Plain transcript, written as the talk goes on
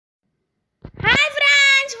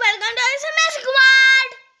welcome to SMS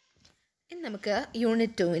Squad. ഇന്ന് നമുക്ക്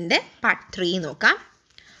unit 2ന്റെ part 3 നോക്കാം.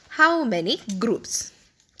 How many groups?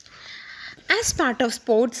 As part of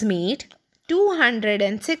sports meet,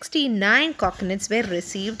 269 coconuts were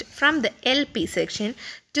received from the LP section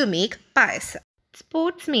to make payasam.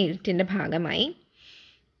 Sports മീറ്റിൻ്റെ ഭാഗമായി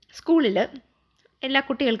സ്കൂളിൽ എല്ലാ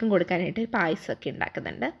കുട്ടികൾക്കും കൊടുക്കാനായിട്ട് പായസമൊക്കെ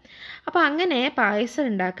ഉണ്ടാക്കുന്നുണ്ട്. അപ്പോൾ അങ്ങനെ പായസം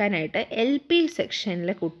ഉണ്ടാക്കാനായിട്ട് LP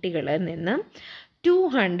സെക്ഷനിലെ കുട്ടികളിൽ നിന്ന്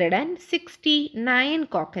 269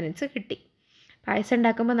 കോക്കനട്ട്സ് കിട്ടി. പായസം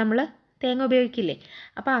ഉണ്ടാക്കുമ്പോൾ നമ്മൾ തേങ്ങ ഉപയോഗിക്കില്ലേ,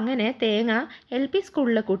 അപ്പോൾ അങ്ങനെ തേങ്ങ LP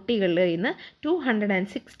സ്കൂളിലെ കുട്ടികളിൽ നിന്ന്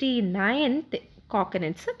 269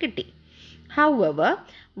 കോക്കനട്ട്സ് കിട്ടി. However,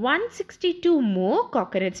 162 more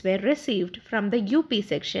coconuts were received from the UP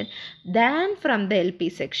section than from the LP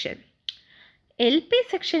section. LP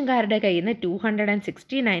സെക്ഷൻകാരുടെ കയ്യിൽ നിന്ന്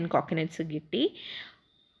 269 കോക്കനട്ട്സ് കിട്ടി.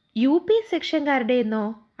 UP സെക്ഷൻകാരുടെ നിന്നോ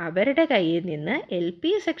അവരുടെ കയ്യിൽ നിന്ന് LP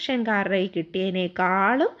സെക്ഷൻകാരുടെ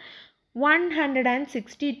കിട്ടിയതിനേക്കാളും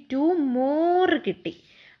 162 മോർ കിട്ടി.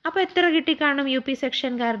 അപ്പോൾ എത്ര കിട്ടി കാണും UP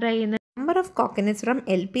സെക്ഷൻകാരുടെ കയ്യിൽ നിന്ന്? Number of coconuts from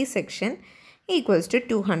LP section equals to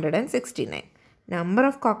 269. Number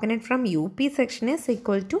of coconut from UP section is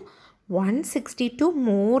equal to 162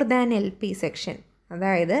 more than LP section.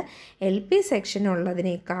 അതായത് LP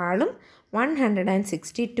സെക്ഷനുള്ളതിനേക്കാളും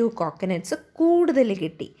 162 കോക്കനട്ട്സ് കൂടുതൽ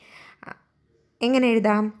കിട്ടി. എങ്ങനെ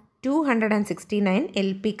എഴുതാം? 269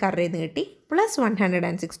 LPക്കാരുടെ നിന്ന് കിട്ടി പ്ലസ്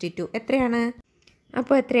 162 എത്രയാണ്?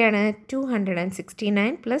 അപ്പോൾ എത്രയാണ്?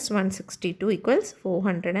 269 പ്ലസ് 162 ഈക്വൽസ്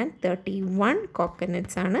 431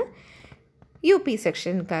 കോക്കനട്ട്സ് ആണ് UP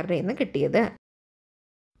സെക്ഷൻകാരുടെ നിന്ന് കിട്ടിയത്.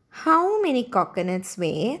 How many coconuts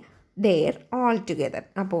way there all together?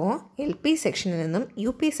 അപ്പോൾ LP സെക്ഷനിൽ നിന്നും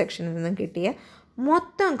UP സെക്ഷനിൽ നിന്നും കിട്ടിയ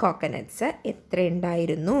മൊത്തം കോക്കനട്ട്സ് എത്ര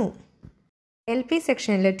ഉണ്ടായിരുന്നു? LP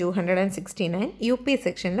സെക്ഷനിൽ 269, UP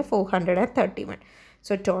സെക്ഷനിൽ 431.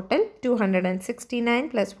 So total 269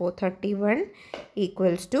 plus 431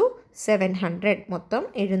 equals to 700. മൊത്തം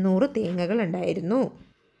 700 തേങ്ങകൾ ഉണ്ടായിരുന്നു.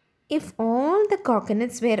 If all the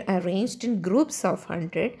coconuts were arranged in groups of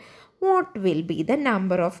 100, what will be the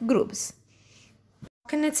number of groups?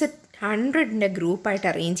 Coconuts 100ൻ്റെ ഗ്രൂപ്പായിട്ട്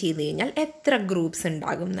അറേഞ്ച് ചെയ്ത് കഴിഞ്ഞാൽ എത്ര ഗ്രൂപ്പ്സ്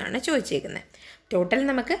ഉണ്ടാകും എന്നാണ് ചോദിച്ചേക്കുന്നത്. ടോട്ടൽ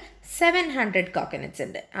നമുക്ക് 700 കോക്കനട്ട്സ്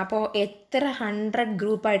ഉണ്ട്. അപ്പോൾ എത്ര 100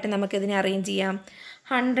 ഗ്രൂപ്പായിട്ട് നമുക്കിതിനെ അറേഞ്ച് ചെയ്യാം?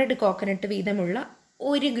 100 കോക്കനട്ട് വീതമുള്ള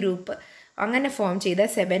ഒരു ഗ്രൂപ്പ് അങ്ങനെ ഫോം ചെയ്ത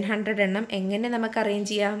 700 എണ്ണം എങ്ങനെ നമുക്ക്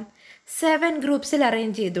അറേഞ്ച് ചെയ്യാം? 7 ഗ്രൂപ്പ്സിൽ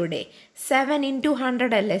അറേഞ്ച് ചെയ്തൂടെ? 7 ×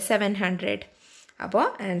 100 അല്ലേ 700. അപ്പോൾ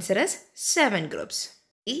ആൻസർ ഇസ് 7 ഗ്രൂപ്പ്സ്.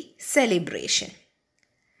 ഈ സെലിബ്രേഷൻ,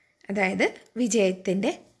 അതായത്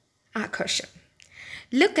വിജയത്തിൻ്റെ ആഘോഷം.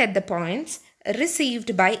 Look at the points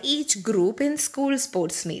received by each group in school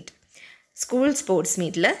sports meet. School sports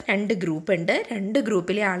മീറ്റിൽ 2 ഗ്രൂപ്പ് ഉണ്ട്. 2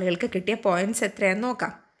 ഗ്രൂപ്പിലെ ആളുകൾക്ക് കിട്ടിയ പോയിൻറ്റ്സ് എത്രയാണെന്ന്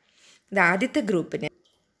നോക്കാം. ഇത് ആദ്യത്തെ ഗ്രൂപ്പിന്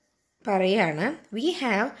പറയാണ്, we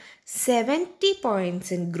have 70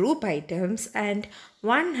 points in group items and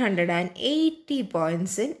 180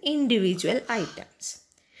 points in individual items.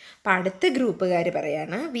 അപ്പോൾ അടുത്ത ഗ്രൂപ്പുകാർ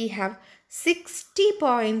പറയാണ്, we have 60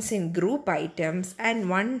 points in group items and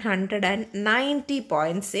 190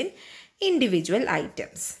 points in individual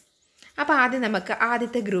items. അപ്പോൾ ആദ്യം നമുക്ക്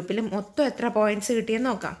ആദ്യത്തെ ഗ്രൂപ്പിൽ മൊത്തം എത്ര പോയിൻറ്റ്സ് കിട്ടിയെന്ന്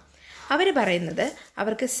നോക്കാം. അവർ പറയുന്നത്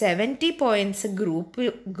അവർക്ക് 70 പോയിൻറ്റ്സ്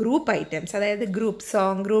ഗ്രൂപ്പ് ഐറ്റംസ്, അതായത് ഗ്രൂപ്പ്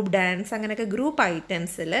സോങ്, ഗ്രൂപ്പ് ഡാൻസ്, അങ്ങനെയൊക്കെ ഗ്രൂപ്പ്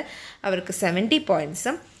ഐറ്റംസിൽ അവർക്ക് 70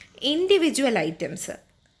 പോയിൻറ്റ്സും ഇൻഡിവിജ്വൽ ഐറ്റംസ്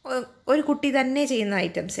ഒരു കുട്ടി തന്നെ ചെയ്യുന്ന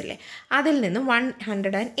ഐറ്റംസ് ഇല്ലേ അതിൽ നിന്ന്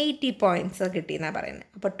 180 പോയിൻറ്റ്സ് കിട്ടിയെന്നാണ് പറയുന്നത്.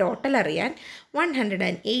 അപ്പോൾ ടോട്ടൽ അറിയാൻ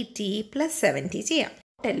 180 പ്ലസ് 70 ചെയ്യാം.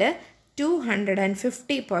 ടോട്ടൽ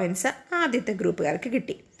 250 പോയിൻറ്റ്സ് ആദ്യത്തെ ഗ്രൂപ്പുകാർക്ക്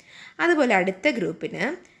കിട്ടി. അതുപോലെ അടുത്ത ഗ്രൂപ്പിന്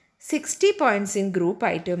 60 പോയിൻറ്റ്സ് ഇൻ ഗ്രൂപ്പ്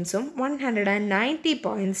ഐറ്റംസും 190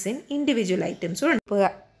 പോയിൻറ്റ്സ് ഇൻ ഇൻഡിവിജ്വൽ ഐറ്റംസും ഉണ്ട്.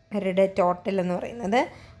 അവരുടെ ടോട്ടൽ എന്ന് പറയുന്നത്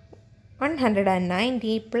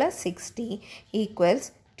 190 പ്ലസ് 60 ഈക്വൽസ്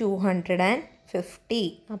 250.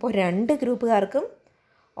 അപ്പോൾ 2 ഗ്രൂപ്പുകാർക്കും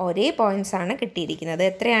ഒരേ പോയിൻറ്റ്സ് ആണ് കിട്ടിയിരിക്കുന്നത്.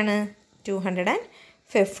 എത്രയാണ്?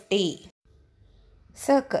 250.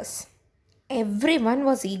 Circus. Every one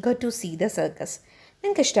was eager to see the circus.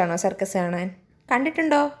 നിങ്ങൾക്ക് ഇഷ്ടമാണോ സർക്കസ് കാണാൻ?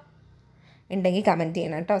 കണ്ടിട്ടുണ്ടോ? ഉണ്ടെങ്കിൽ കമൻറ്റ്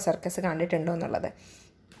ചെയ്യണം കേട്ടോ, സർക്കസ് കണ്ടിട്ടുണ്ടോ എന്നുള്ളത്.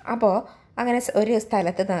 അപ്പോൾ അങ്ങനെ ഒരു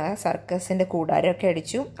സ്ഥലത്ത് സർക്കസിൻ്റെ കൂടാരമൊക്കെ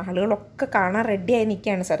അടിച്ചു. ആളുകളൊക്കെ കാണാൻ റെഡിയായി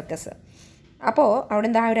നിൽക്കുകയാണ് സർക്കസ്. അപ്പോൾ അവിടെ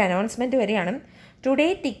എന്താ ഒരു അനൗൺസ്മെൻറ്റ് വരികയാണ്. Today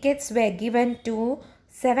tickets were given to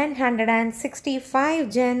 765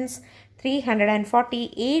 gents,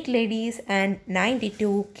 348 ladies and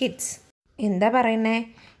 92 kids. എന്താ പറയുന്നത്?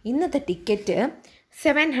 ഇന്നത്തെ ടിക്കറ്റ്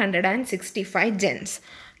 765 ജെൻസ്,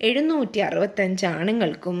 765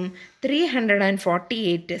 ആണുങ്ങൾക്കും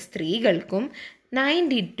 348 സ്ത്രീകൾക്കും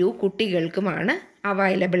 92 കുട്ടികൾക്കുമാണ്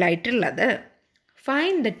അവൈലബിൾ ആയിട്ടുള്ളത്.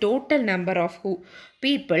 Find the total number of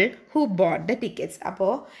people who boat the tickets.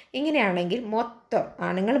 അപ്പോൾ ഇങ്ങനെയാണെങ്കിൽ മൊത്തം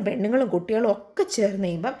ആണുങ്ങളും പെണ്ണുങ്ങളും കുട്ടികളും ഒക്കെ ചേർന്ന്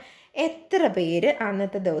കഴിയുമ്പം എത്ര പേര്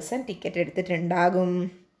അന്നത്തെ ദിവസം ടിക്കറ്റ് എടുത്തിട്ടുണ്ടാകും?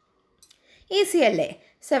 ഈസി അല്ലേ?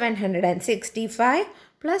 765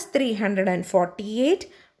 പ്ലസ് 348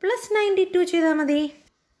 പ്ലസ് 92 ചെയ്താൽ മതി.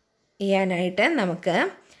 ചെയ്യാനായിട്ട് നമുക്ക്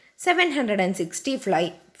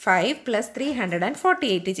 765 പ്ലസ്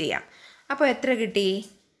 348 ചെയ്യാം. അപ്പോൾ എത്ര കിട്ടി?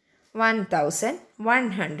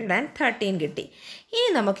 1113 കിട്ടി. ഇനി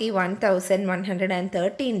നമുക്ക് ഈ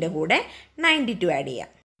 1113ൻ്റെ കൂടെ 92 ആഡ് ചെയ്യാം.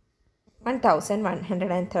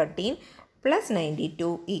 1113 പ്ലസ്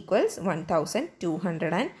 92 ഈക്വൽസ്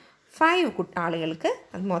 1205 ആളുകൾക്ക്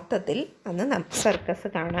അത് മൊത്തത്തിൽ അന്ന് സർക്കസ്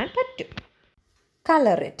കാണാൻ പറ്റും.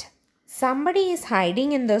 Color it. Somebody is hiding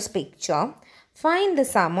in this picture. Find the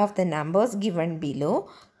sum of the numbers given below.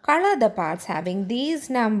 Color the parts having these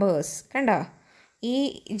numbers. കണ്ടോ? ഈ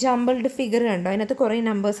ജംബിൾഡ് ഫിഗർ കണ്ടോ? അതിനകത്ത് കുറേ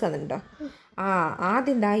നമ്പേഴ്സ് വന്നിട്ടുണ്ടോ?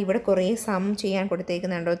 ആദ്യം ദാ ഇവിടെ കുറേ സം ചെയ്യാൻ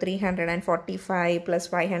കൊടുത്തേക്കുന്നുണ്ടോ? 345 പ്ലസ്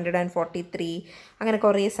 543 അങ്ങനെ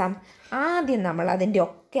കുറേ സം. ആദ്യം നമ്മൾ അതിൻ്റെ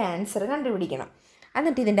ഒക്കെ ആൻസർ കണ്ടുപിടിക്കണം.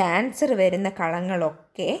 എന്നിട്ട് ഇതിൻ്റെ ആൻസർ വരുന്ന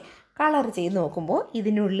കളങ്ങളൊക്കെ കളർ ചെയ്ത് നോക്കുമ്പോൾ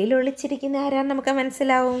ഇതിനുള്ളിൽ ഒളിച്ചിരിക്കുന്ന ആരാന്ന് നമുക്ക്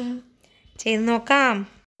മനസ്സിലാവും. ചെയ്ത് നോക്കാം.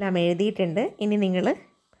 എല്ലാം എഴുതിയിട്ടുണ്ട്. ഇനി നിങ്ങൾ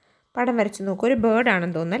പടം വരച്ച് നോക്കൂ. ഒരു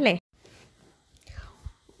ബേർഡാണെന്ന് തോന്നുന്നല്ലേ?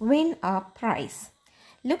 Win A price.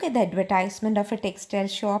 Look at the advertisement of A textile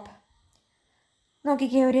shop.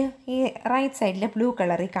 നോക്കിക്കേ, ഒരു ഈ റൈറ്റ് സൈഡിൽ ബ്ലൂ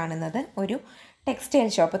കളറിൽ കാണുന്നത് ഒരു ടെക്സ്റ്റൈൽ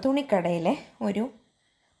ഷോപ്പ്, തുണിക്കടയിലെ ഒരു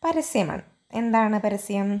പരസ്യമാണ്. എന്താണ്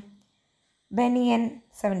പരസ്യം? ബനിയൻ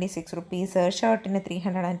 76 rupees, ഷർട്ടിന്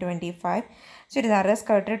 325, churidar,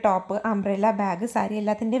 skirt, top, umbrella, bag, sari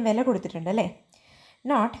എല്ലാത്തിൻ്റെയും വില കൊടുത്തിട്ടുണ്ട് അല്ലേ?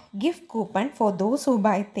 Not gift coupon for those who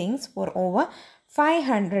by things for over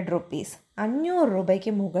 500 rupees. 500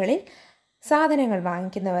 രൂപയ്ക്ക് മുകളിൽ സാധനങ്ങൾ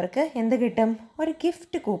വാങ്ങിക്കുന്നവർക്ക് എന്ത് കിട്ടും? ഒരു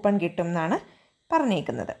ഗിഫ്റ്റ് കൂപ്പൺ കിട്ടും എന്നാണ്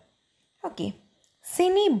പറഞ്ഞേക്കുന്നത്. Okay.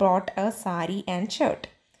 Sini brought A sari and shirt.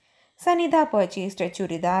 Sanitha purchased A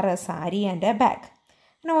churidar, A sari and A bag.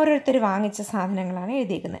 അങ്ങനെ ഓരോരുത്തർ വാങ്ങിച്ച സാധനങ്ങളാണ്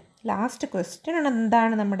എഴുതിയിരിക്കുന്നത്. ലാസ്റ്റ് ക്വസ്റ്റ്യൻ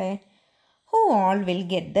എന്താണ് നമ്മുടെ? Who all will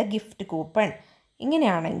get the gift coupon.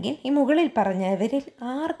 ഇങ്ങനെയാണെങ്കിൽ ഈ മുകളിൽ പറഞ്ഞവരിൽ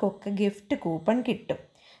ആർക്കൊക്കെ ഗിഫ്റ്റ് കൂപ്പൺ കിട്ടും?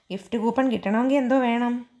 ഗിഫ്റ്റ് കൂപ്പൺ കിട്ടണമെങ്കിൽ എന്തോ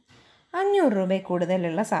വേണം? 500 രൂപയിൽ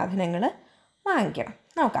കൂടുതലുള്ള സാധനങ്ങൾ വാങ്ങിക്കണം.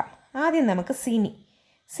 നോക്കാം. ആദ്യം നമുക്ക്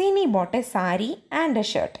Sini boat A sari and A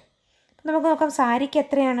shirt. നമുക്ക് നോക്കാം സാരിക്ക്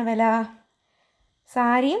എത്രയാണ് വില.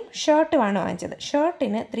 സാരിയും ഷർട്ടുമാണ് വാങ്ങിച്ചത്.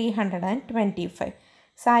 ഷർട്ടിന് 325,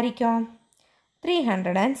 സാരിക്കോ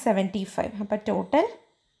 375. അപ്പോൾ ടോട്ടൽ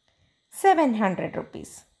 700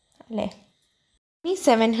 റുപ്പീസ് അല്ലേ? ഈ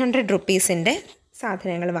 700 റുപ്പീസിൻ്റെ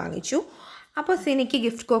സാധനങ്ങൾ വാങ്ങിച്ചു. അപ്പോൾ സിനിക്ക്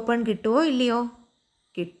ഗിഫ്റ്റ് കൂപ്പൺ കിട്ടുമോ ഇല്ലയോ?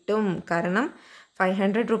 കിട്ടും. കാരണം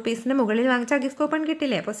 500 റുപ്പീസിന് മുകളിൽ വാങ്ങിച്ചാൽ ഗിഫ്റ്റ് കൂപ്പൺ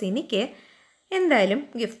കിട്ടില്ലേ? അപ്പോൾ സിനിക്ക് എന്തായാലും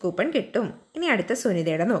ഗിഫ്റ്റ് കൂപ്പൺ കിട്ടും. ഇനി അടുത്ത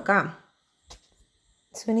സുനിതയുടെ നോക്കാം.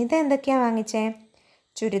 സുനിത എന്തൊക്കെയാണ് വാങ്ങിച്ചേ?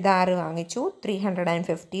 ചുരിദാർ വാങ്ങിച്ചു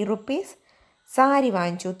 350 റുപ്പീസ്, സാരി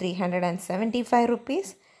വാങ്ങിച്ചു 375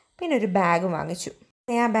 റുപ്പീസ്, പിന്നെ ഒരു ബാഗ് വാങ്ങിച്ചു.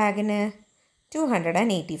 ആ ബാഗിന്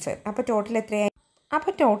 285. അപ്പോൾ ടോട്ടൽ എത്രയായി?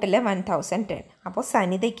 അപ്പോൾ ടോട്ടൽ 1010. അപ്പോൾ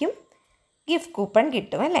സനിതയ്ക്കും ഗിഫ്റ്റ് കൂപ്പൺ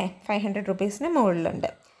കിട്ടും അല്ലേ? 500 റുപ്പീസിന് മുകളിലുണ്ട്.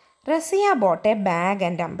 Raziya boat A bag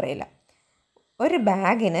and umbrella. ഒരു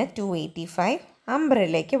ബാഗിന് 285,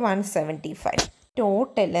 അംബ്രല്ലയ്ക്ക് 175.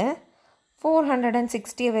 ടോട്ടൽ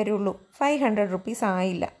 460 വരുള്ളൂ. 500 റുപ്പീസ്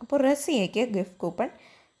ആയില്ല. അപ്പോൾ റസിയയ്ക്ക് ഗിഫ്റ്റ് കൂപ്പൺ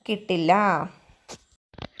കിട്ടില്ല.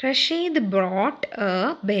 Rasheed brought A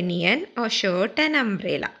banian, A shirt and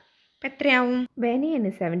umbrella. അപ്പം എത്രയാവും?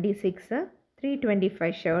 ബനിയന് 76,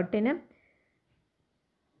 325 ഷർട്ടിന്,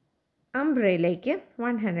 അംബ്രല്ലയ്ക്ക്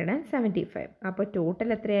 175. അപ്പോൾ ടോട്ടൽ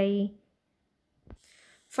എത്രയായി?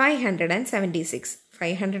 576.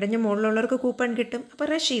 500ന് മുകളിലുള്ളവർക്ക് കൂപ്പൺ കിട്ടും. അപ്പോൾ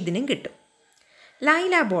റഷീദിനും കിട്ടും.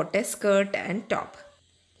 Laila boat A skirt and top.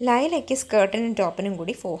 ലൈലയ്ക്ക് സ്കേർട്ടിനും ടോപ്പിനും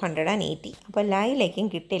കൂടി 480. അപ്പോൾ ലൈലയ്ക്കും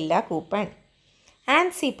കിട്ടില്ല coupon.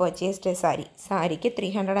 Ancy purchased A sari. സാരിക്ക്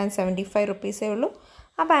 375 റുപ്പീസേ ഉള്ളൂ.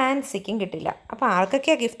 അപ്പോൾ ആൻസിക്കും കിട്ടില്ല. അപ്പോൾ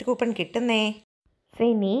ആർക്കൊക്കെയാണ് ഗിഫ്റ്റ് കൂപ്പൺ കിട്ടുന്നേ?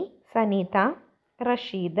 സിനി, സനീത,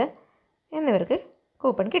 റഷീദ് എന്നിവർക്ക്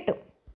കൂപ്പൺ കിട്ടും.